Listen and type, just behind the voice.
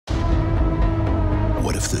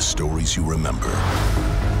if the stories you remember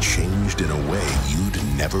changed in a way you'd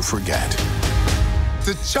never forget?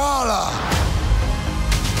 T'Challa!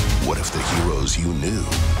 What if the heroes you knew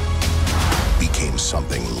became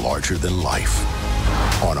something larger than life?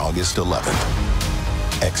 On August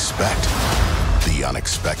 11th, expect the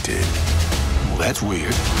unexpected. Well, that's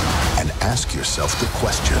weird. And ask yourself the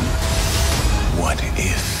question, what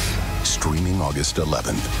if? Streaming August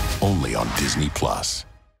 11th, only on Disney+.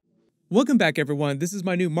 Welcome back, everyone. This is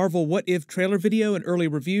my new Marvel What If trailer video and early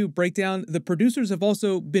review breakdown. The producers have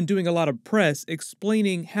also been doing a lot of press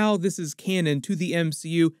explaining how this is canon to the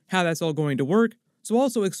MCU, how that's all going to work. So I'll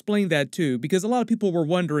also explain that too, because a lot of people were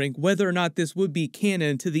wondering whether or not this would be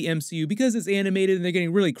canon to the MCU because it's animated and they're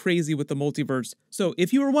getting really crazy with the multiverse. So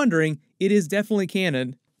if you were wondering, it is definitely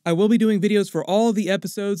canon. I will be doing videos for all the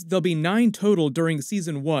episodes. There'll be 9 total during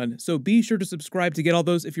Season 1, so be sure to subscribe to get all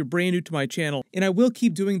those if you're brand new to my channel. And I will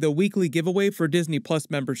keep doing the weekly giveaway for Disney Plus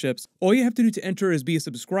memberships. All you have to do to enter is be a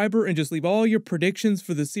subscriber and just leave all your predictions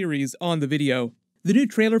for the series on the video. The new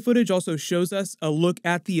trailer footage also shows us a look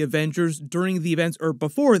at the Avengers during the events or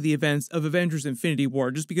before the events of Avengers Infinity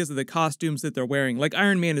War, just because of the costumes that they're wearing. Like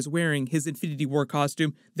Iron Man is wearing his Infinity War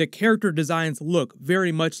costume. The character designs look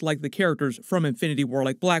very much like the characters from Infinity War,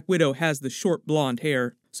 like Black Widow has the short blonde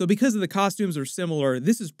hair. So because the costumes are similar,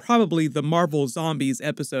 this is probably the Marvel Zombies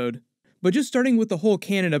episode. But just starting with the whole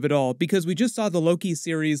canon of it all, because we just saw the Loki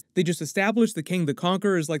series, they just established the King the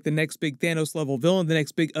Conqueror as like the next big Thanos-level villain, the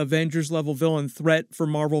next big Avengers-level villain threat for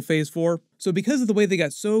Marvel Phase 4. So because of the way they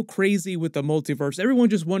got so crazy with the multiverse, everyone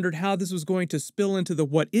just wondered how this was going to spill into the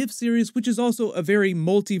What If series, which is also a very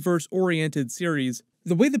multiverse-oriented series.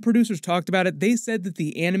 The way the producers talked about it, they said that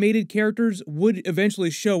the animated characters would eventually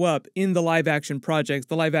show up in the live-action projects,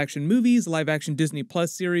 the live-action movies, live-action Disney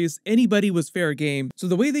Plus series. Anybody was fair game. So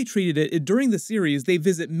the way they treated it, during the series, they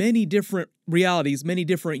visit many different realities, many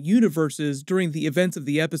different universes during the events of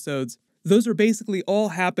the episodes. Those are basically all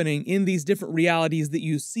happening in these different realities that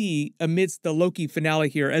you see amidst the Loki finale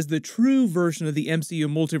here, as the true version of the MCU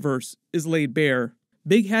multiverse is laid bare.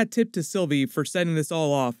 Big hat tip to Sylvie for setting this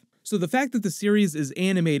all off. So the fact that the series is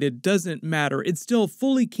animated doesn't matter. It's still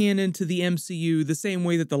fully canon to the MCU the same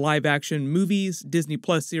way that the live-action movies, Disney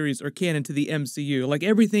Plus series are canon to the MCU. Like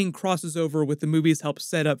everything crosses over with the movies, helps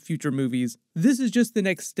set up future movies. This is just the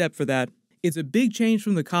next step for that. It's a big change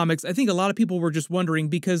from the comics. I think a lot of people were just wondering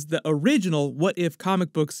because the original What If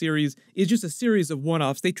comic book series is just a series of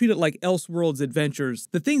one-offs. They treat it like Elseworlds adventures.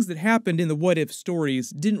 The things that happened in the What If stories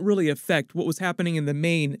didn't really affect what was happening in the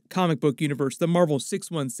main comic book universe, the Marvel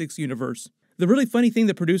 616 universe. The really funny thing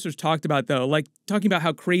the producers talked about though, like talking about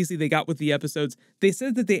how crazy they got with the episodes, they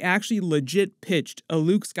said that they actually legit pitched a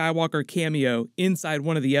Luke Skywalker cameo inside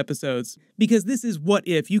one of the episodes. Because this is What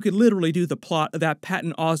If, you could literally do the plot of that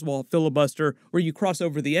Patton Oswalt filibuster where you cross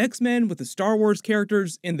over the X-Men with the Star Wars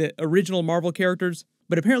characters and the original Marvel characters.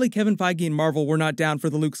 But apparently Kevin Feige and Marvel were not down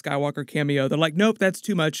for the Luke Skywalker cameo. They're like, nope, that's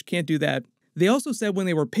too much, can't do that. They also said when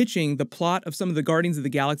they were pitching the plot of some of the Guardians of the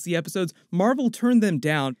Galaxy episodes, Marvel turned them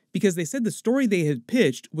down because they said the story they had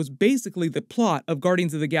pitched was basically the plot of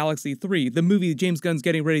Guardians of the Galaxy 3, the movie James Gunn's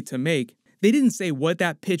getting ready to make. They didn't say what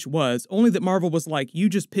that pitch was, only that Marvel was like, you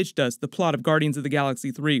just pitched us the plot of Guardians of the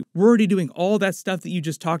Galaxy 3. We're already doing all that stuff that you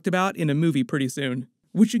just talked about in a movie pretty soon.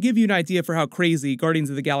 Which should give you an idea for how crazy Guardians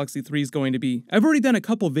of the Galaxy 3 is going to be. I've already done a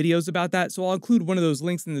couple videos about that, so I'll include one of those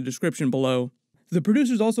links in the description below. The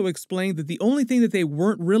producers also explained that the only thing that they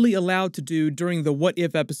weren't really allowed to do during the What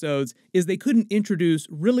If episodes is they couldn't introduce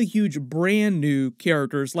really huge brand new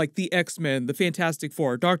characters like the X-Men, the Fantastic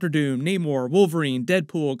Four, Doctor Doom, Namor, Wolverine,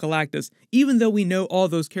 Deadpool, Galactus, even though we know all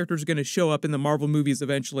those characters are going to show up in the Marvel movies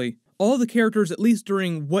eventually. All the characters, at least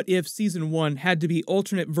during What If Season 1, had to be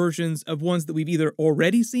alternate versions of ones that we've either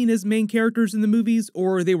already seen as main characters in the movies,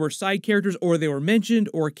 or they were side characters, or they were mentioned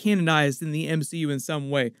or canonized in the MCU in some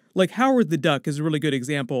way. Like Howard the Duck is a really good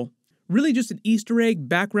example. Really just an Easter egg,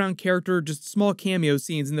 background character, just small cameo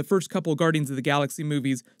scenes in the first couple Guardians of the Galaxy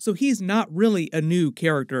movies, so he's not really a new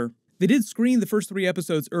character. They did screen the first 3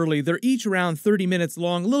 episodes early. They're each around 30 minutes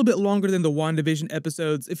long, a little bit longer than the WandaVision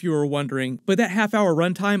episodes, if you were wondering. But that half-hour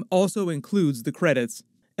runtime also includes the credits.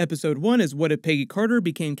 Episode 1 is What If Peggy Carter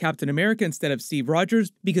became Captain America instead of Steve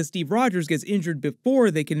Rogers, because Steve Rogers gets injured before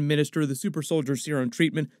they can administer the super soldier serum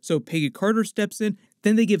treatment, so Peggy Carter steps in.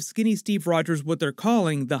 Then they give skinny Steve Rogers what they're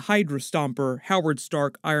calling the Hydra Stomper Howard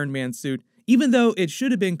Stark Iron Man suit. Even though it should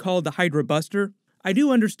have been called the Hydra Buster, I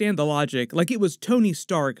do understand the logic, like it was Tony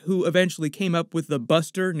Stark who eventually came up with the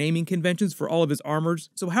Buster naming conventions for all of his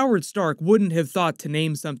armors, so Howard Stark wouldn't have thought to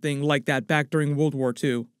name something like that back during World War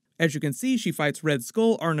II. As you can see, she fights Red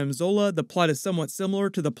Skull, Arnim Zola. The plot is somewhat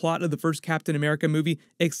similar to the plot of the first Captain America movie,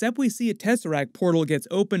 except we see a Tesseract portal gets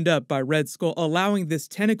opened up by Red Skull, allowing this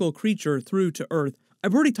tentacle creature through to Earth.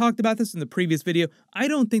 I've already talked about this in the previous video. I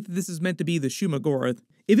don't think that this is meant to be the Shumagorath.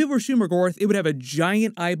 If it were Shumagorath, it would have a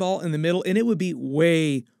giant eyeball in the middle and it would be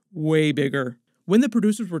way, way bigger. When the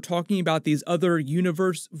producers were talking about these other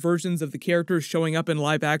universe versions of the characters showing up in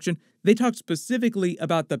live action, they talked specifically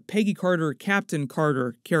about the Peggy Carter, Captain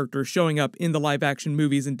Carter character showing up in the live action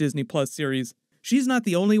movies and Disney Plus series. She's not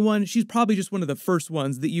the only one, she's probably just one of the first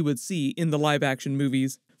ones that you would see in the live action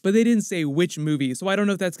movies. But they didn't say which movie, so I don't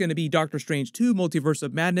know if that's going to be Doctor Strange 2, Multiverse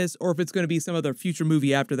of Madness, or if it's going to be some other future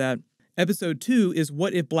movie after that. Episode 2 is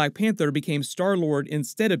what if Black Panther became Star-Lord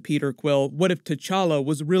instead of Peter Quill? What if T'Challa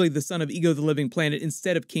was really the son of Ego the Living Planet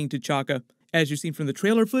instead of King T'Chaka? As you've seen from the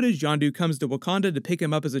trailer footage, Yondu comes to Wakanda to pick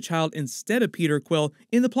him up as a child instead of Peter Quill,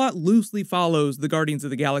 and the plot loosely follows the Guardians of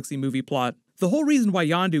the Galaxy movie plot. The whole reason why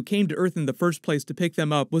Yondu came to Earth in the first place to pick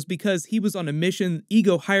them up was because he was on a mission.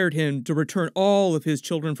 Ego hired him to return all of his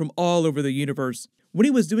children from all over the universe. When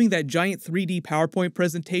he was doing that giant 3D PowerPoint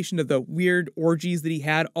presentation of the weird orgies that he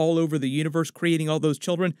had all over the universe creating all those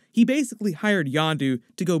children, he basically hired Yondu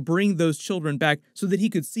to go bring those children back so that he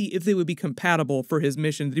could see if they would be compatible for his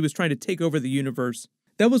mission that he was trying to take over the universe.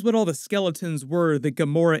 That was what all the skeletons were that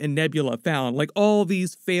Gamora and Nebula found, like all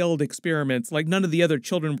these failed experiments, like none of the other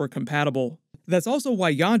children were compatible. That's also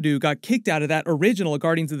why Yondu got kicked out of that original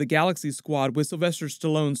Guardians of the Galaxy squad with Sylvester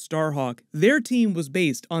Stallone's Starhawk. Their team was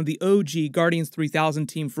based on the OG Guardians 3000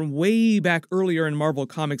 team from way back earlier in Marvel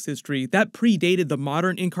Comics history. That predated the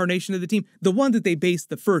modern incarnation of the team, the one that they based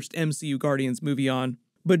the first MCU Guardians movie on.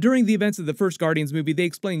 But during the events of the first Guardians movie, they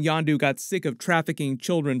explained Yondu got sick of trafficking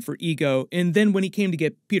children for Ego, and then when he came to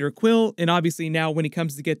get Peter Quill, and obviously now when he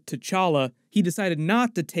comes to get T'Challa, he decided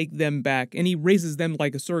not to take them back, and he raises them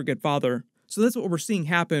like a surrogate father. So that's what we're seeing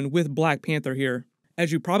happen with Black Panther here.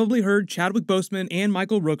 As you probably heard, Chadwick Boseman and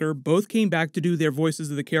Michael Rooker both came back to do their voices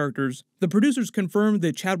of the characters. The producers confirmed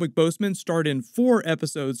that Chadwick Boseman starred in 4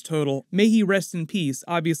 episodes total. May he rest in peace.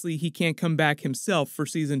 Obviously, he can't come back himself for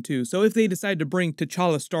season 2, so if they decide to bring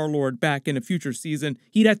T'Challa Star-Lord back in a future season,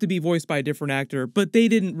 he'd have to be voiced by a different actor, but they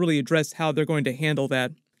didn't really address how they're going to handle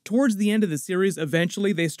that. Towards the end of the series,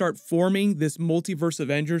 eventually they start forming this Multiverse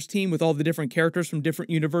Avengers team with all the different characters from different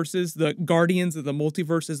universes, the Guardians of the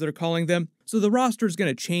Multiverse as they're calling them. So the roster is going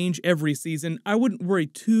to change every season. I wouldn't worry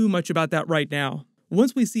too much about that right now.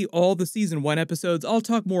 Once we see all the Season 1 episodes, I'll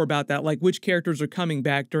talk more about that, like which characters are coming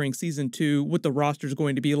back during Season 2, what the roster is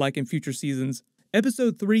going to be like in future seasons.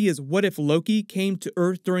 Episode 3 is what if Loki came to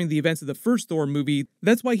Earth during the events of the first Thor movie.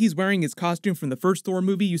 That's why he's wearing his costume from the first Thor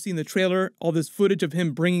movie. You see in the trailer all this footage of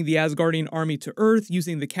him bringing the Asgardian army to Earth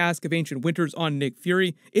using the Cask of Ancient Winters on Nick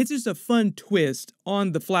Fury. It's just a fun twist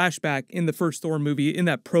on the flashback in the first Thor movie in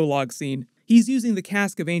that prologue scene. He's using the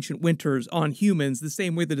Cask of Ancient Winters on humans the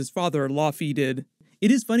same way that his father Laufey did.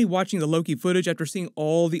 It is funny watching the Loki footage after seeing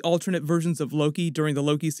all the alternate versions of Loki during the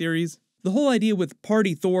Loki series. The whole idea with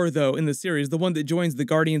Party Thor, though, in the series, the one that joins the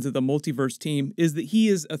Guardians of the Multiverse team, is that he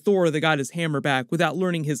is a Thor that got his hammer back without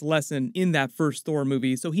learning his lesson in that first Thor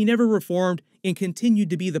movie, so he never reformed and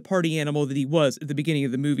continued to be the party animal that he was at the beginning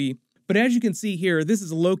of the movie. But as you can see here, this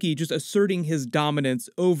is Loki just asserting his dominance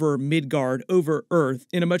over Midgard, over Earth,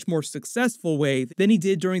 in a much more successful way than he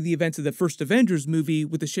did during the events of the first Avengers movie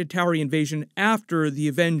with the Chitauri invasion after the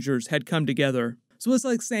Avengers had come together. So it's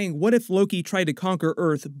like saying, what if Loki tried to conquer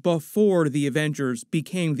Earth before the Avengers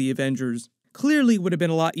became the Avengers? Clearly would have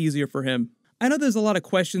been a lot easier for him. I know there's a lot of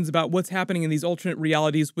questions about what's happening in these alternate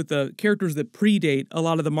realities with the characters that predate a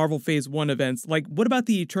lot of the Marvel Phase 1 events. Like, what about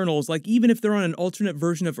the Eternals? Like, even if they're on an alternate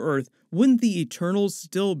version of Earth, wouldn't the Eternals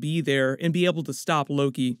still be there and be able to stop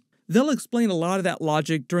Loki? They'll explain a lot of that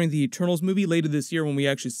logic during the Eternals movie later this year when we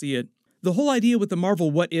actually see it. The whole idea with the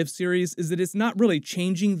Marvel What If series is that it's not really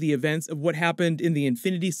changing the events of what happened in the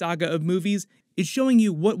Infinity Saga of movies. It's showing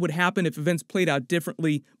you what would happen if events played out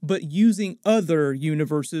differently, but using other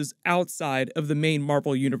universes outside of the main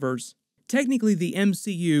Marvel universe. Technically, the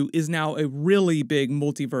MCU is now a really big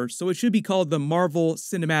multiverse, so it should be called the Marvel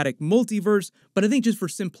Cinematic Multiverse, but I think just for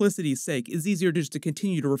simplicity's sake, it's easier just to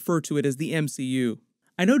continue to refer to it as the MCU.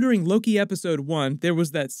 I know during Loki Episode 1, there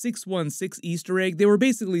was that 616 Easter egg. They were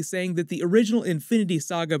basically saying that the original Infinity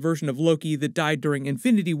Saga version of Loki that died during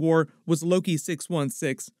Infinity War was Loki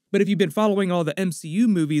 616. But if you've been following all the MCU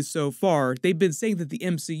movies so far, they've been saying that the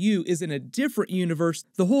MCU is in a different universe.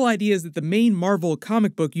 The whole idea is that the main Marvel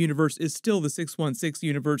comic book universe is still the 616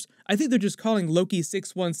 universe. I think they're just calling Loki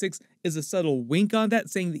 616 as a subtle wink on that,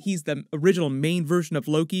 saying that he's the original main version of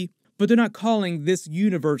Loki. but they're not calling this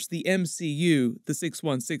universe the MCU, the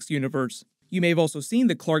 616 universe. You may have also seen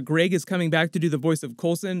that Clark Gregg is coming back to do the voice of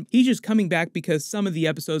Coulson. He's just coming back because some of the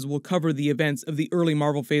episodes will cover the events of the early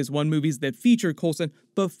Marvel Phase 1 movies that featured Coulson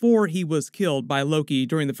before he was killed by Loki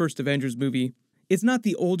during the first Avengers movie. It's not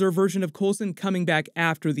the older version of Coulson coming back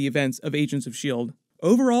after the events of Agents of S.H.I.E.L.D.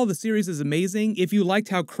 Overall, the series is amazing. If you liked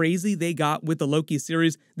how crazy they got with the Loki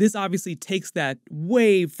series, this obviously takes that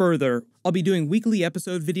way further. I'll be doing weekly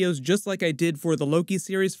episode videos just like I did for the Loki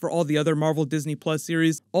series for all the other Marvel Disney Plus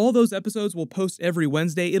series. All those episodes will post every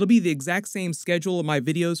Wednesday. It'll be the exact same schedule of my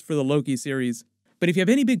videos for the Loki series. But if you have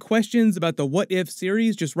any big questions about the What If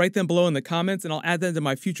series, just write them below in the comments and I'll add them to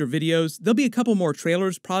my future videos. There'll be a couple more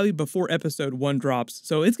trailers probably before episode 1 drops,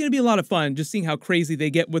 so it's going to be a lot of fun just seeing how crazy they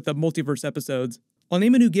get with the multiverse episodes. I'll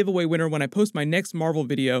name a new giveaway winner when I post my next Marvel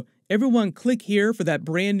video. Everyone click here for that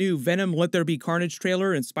brand new Venom Let There Be Carnage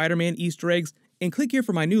trailer and Spider-Man Easter eggs, and click here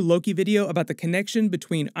for my new Loki video about the connection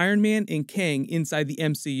between Iron Man and Kang inside the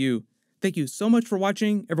MCU. Thank you so much for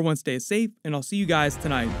watching, everyone stay safe, and I'll see you guys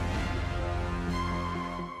tonight.